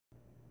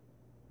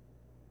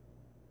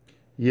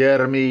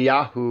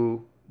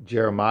Yirmiyahu,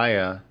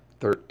 Jeremiah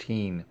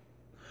 13.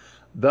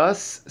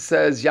 Thus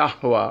says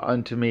Yahweh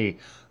unto me,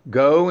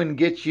 Go and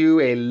get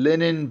you a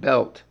linen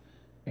belt,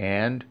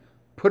 and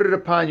put it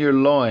upon your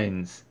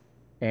loins,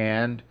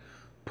 and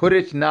put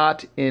it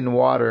not in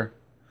water.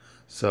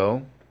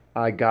 So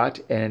I got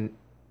an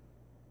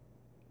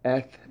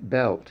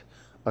belt,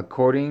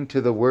 according to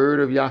the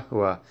word of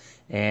Yahweh,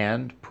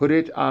 and put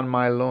it on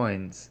my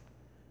loins.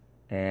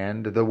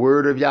 And the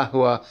word of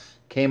Yahweh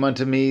came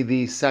unto me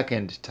the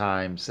second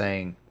time,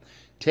 saying,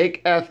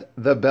 Take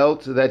the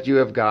belt that you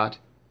have got,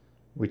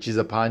 which is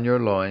upon your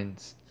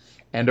loins,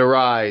 and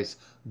arise,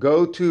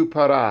 go to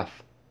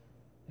Parath,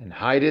 and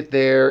hide it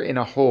there in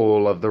a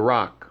hole of the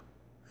rock.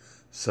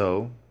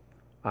 So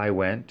I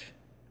went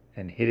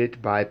and hid it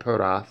by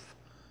Parath,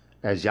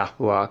 as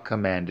Yahweh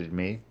commanded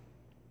me.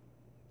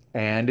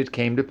 And it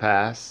came to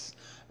pass,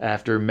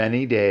 after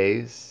many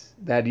days,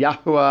 that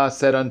Yahweh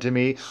said unto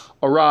me,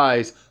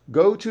 Arise,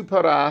 go to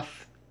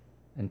Parath,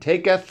 and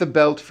take the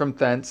belt from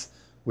thence,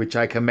 which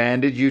I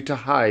commanded you to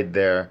hide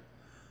there.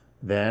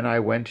 Then I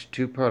went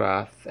to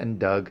Parath, and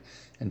dug,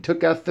 and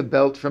took the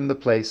belt from the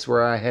place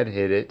where I had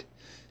hid it.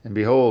 And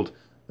behold,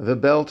 the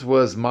belt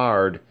was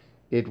marred,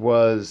 it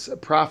was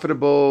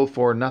profitable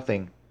for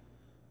nothing.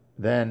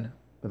 Then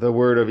the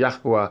word of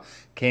Yahweh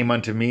came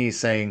unto me,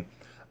 saying,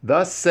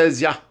 Thus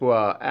says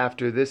Yahweh,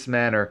 after this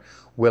manner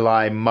will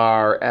I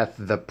mar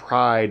the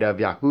pride of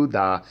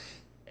Yehudah,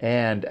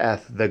 and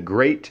the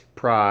great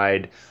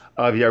pride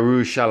of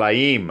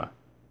Yerushalayim.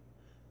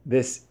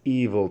 This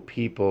evil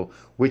people,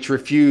 which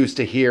refuse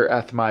to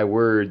hear my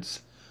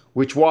words,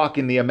 which walk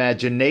in the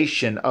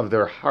imagination of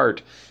their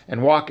heart,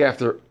 and walk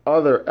after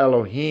other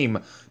Elohim,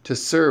 to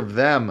serve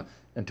them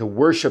and to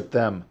worship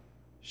them,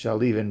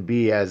 shall even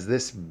be as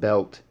this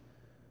belt,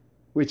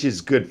 which is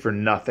good for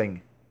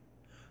nothing.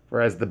 For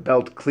as the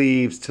belt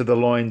cleaves to the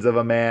loins of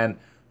a man,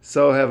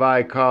 so have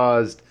I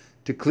caused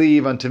to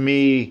cleave unto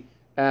me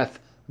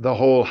the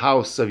whole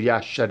house of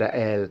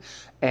Yashadael,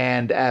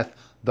 and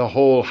the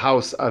whole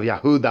house of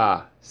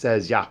Yehudah,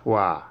 says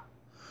Yahweh,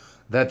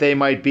 that they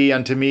might be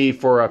unto me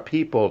for a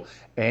people,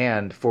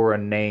 and for a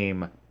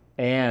name,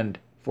 and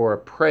for a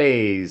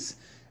praise,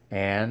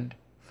 and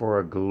for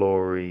a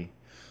glory.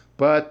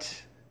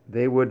 But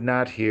they would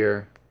not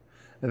hear.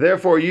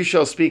 Therefore you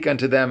shall speak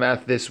unto them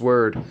this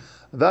word.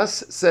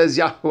 Thus says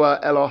Yahweh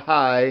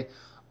Elohai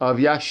of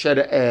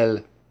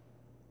Yashadael,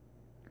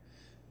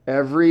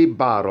 Every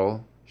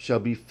bottle shall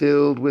be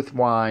filled with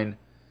wine,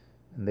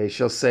 and they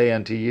shall say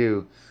unto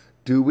you,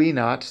 Do we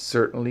not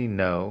certainly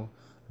know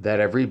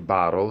that every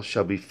bottle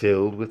shall be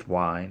filled with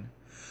wine?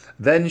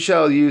 Then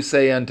shall you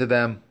say unto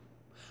them,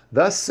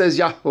 Thus says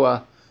Yahweh,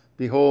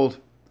 Behold,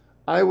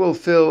 I will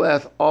fill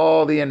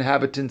all the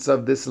inhabitants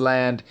of this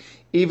land,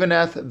 even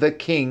the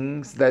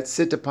kings that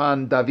sit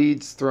upon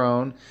David's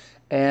throne,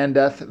 and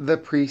the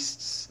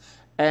priests,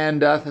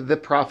 and the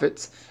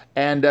prophets,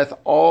 and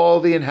all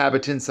the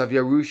inhabitants of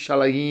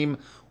Yerushalayim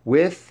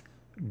with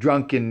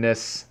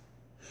drunkenness.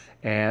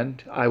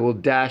 And I will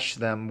dash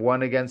them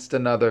one against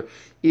another,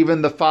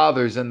 even the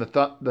fathers and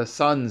the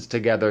sons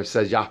together,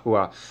 says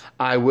Yahweh.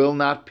 I will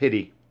not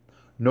pity,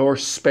 nor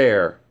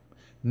spare,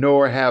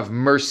 nor have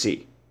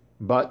mercy,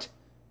 but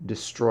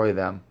destroy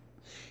them.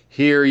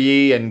 Hear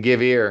ye and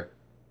give ear.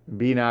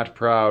 Be not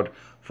proud,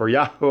 for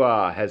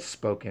Yahweh has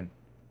spoken.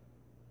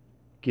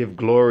 Give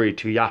glory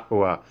to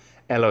Yahweh,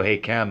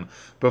 Elohim,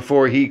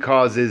 before he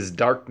causes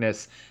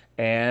darkness,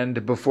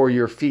 and before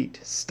your feet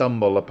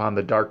stumble upon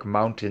the dark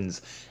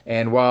mountains.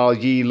 And while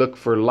ye look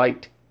for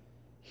light,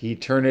 he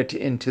turn it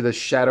into the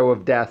shadow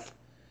of death,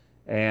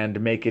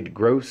 and make it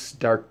gross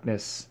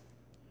darkness.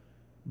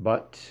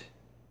 But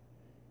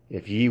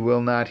if ye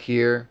will not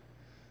hear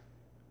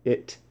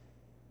it,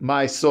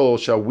 my soul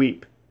shall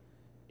weep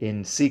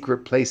in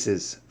secret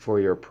places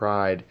for your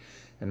pride,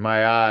 and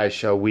my eyes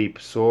shall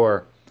weep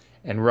sore,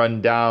 and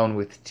run down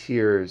with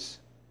tears,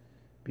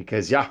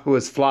 because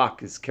Yahweh's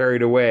flock is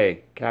carried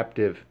away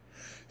captive.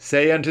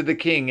 Say unto the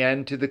king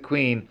and to the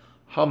queen,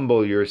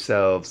 Humble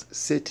yourselves,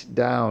 sit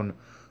down,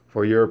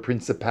 for your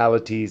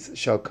principalities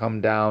shall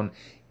come down,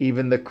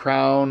 even the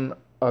crown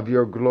of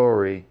your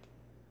glory.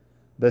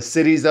 The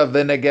cities of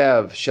the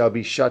Negev shall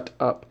be shut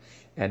up,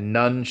 and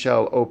none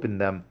shall open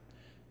them.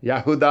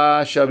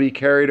 Yehudah shall be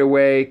carried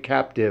away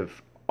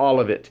captive, all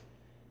of it.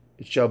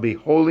 It shall be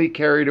wholly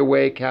carried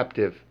away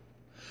captive.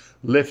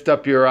 Lift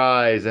up your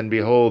eyes, and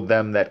behold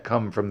them that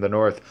come from the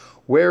north.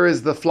 Where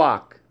is the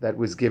flock that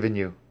was given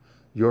you,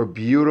 your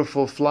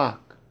beautiful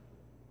flock?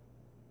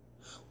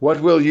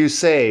 What will you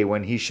say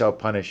when he shall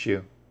punish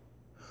you?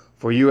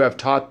 For you have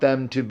taught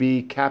them to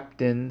be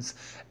captains,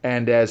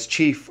 and as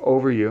chief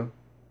over you.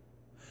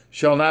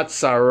 Shall not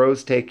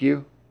sorrows take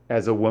you,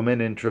 as a woman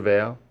in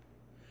travail?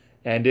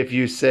 And if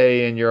you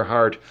say in your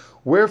heart,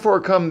 Wherefore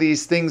come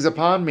these things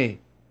upon me?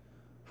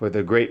 For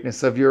the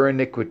greatness of your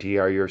iniquity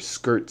are your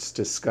skirts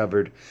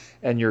discovered,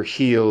 and your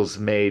heels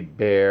made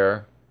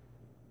bare.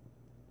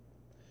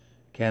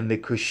 Can the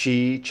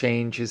Cushi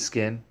change his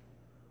skin,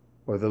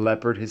 or the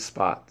leopard his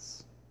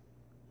spots?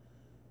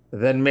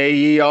 Then may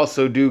ye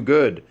also do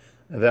good,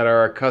 that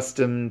are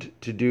accustomed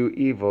to do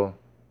evil.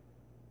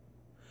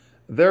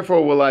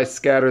 Therefore will I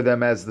scatter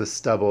them as the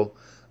stubble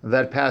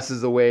that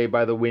passes away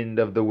by the wind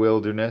of the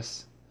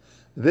wilderness.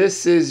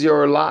 This is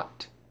your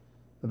lot,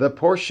 the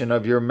portion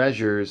of your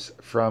measures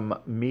from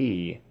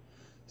me,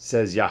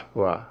 says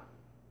Yahuwah.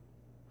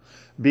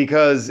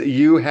 Because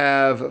you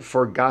have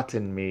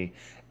forgotten me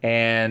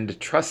and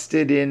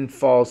trusted in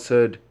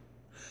falsehood,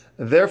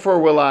 therefore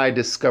will I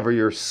discover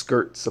your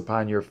skirts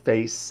upon your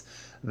face,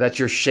 that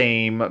your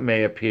shame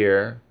may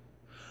appear.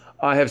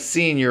 I have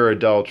seen your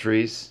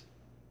adulteries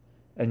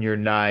and your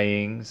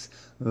nyings,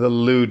 the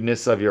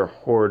lewdness of your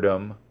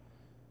whoredom,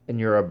 and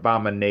your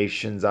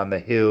abominations on the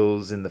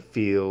hills and the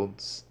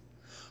fields.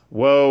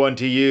 Woe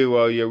unto you,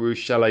 O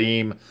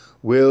Yerushalayim!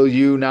 Will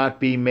you not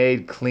be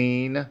made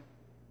clean?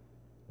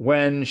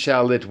 When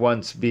shall it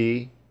once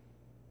be?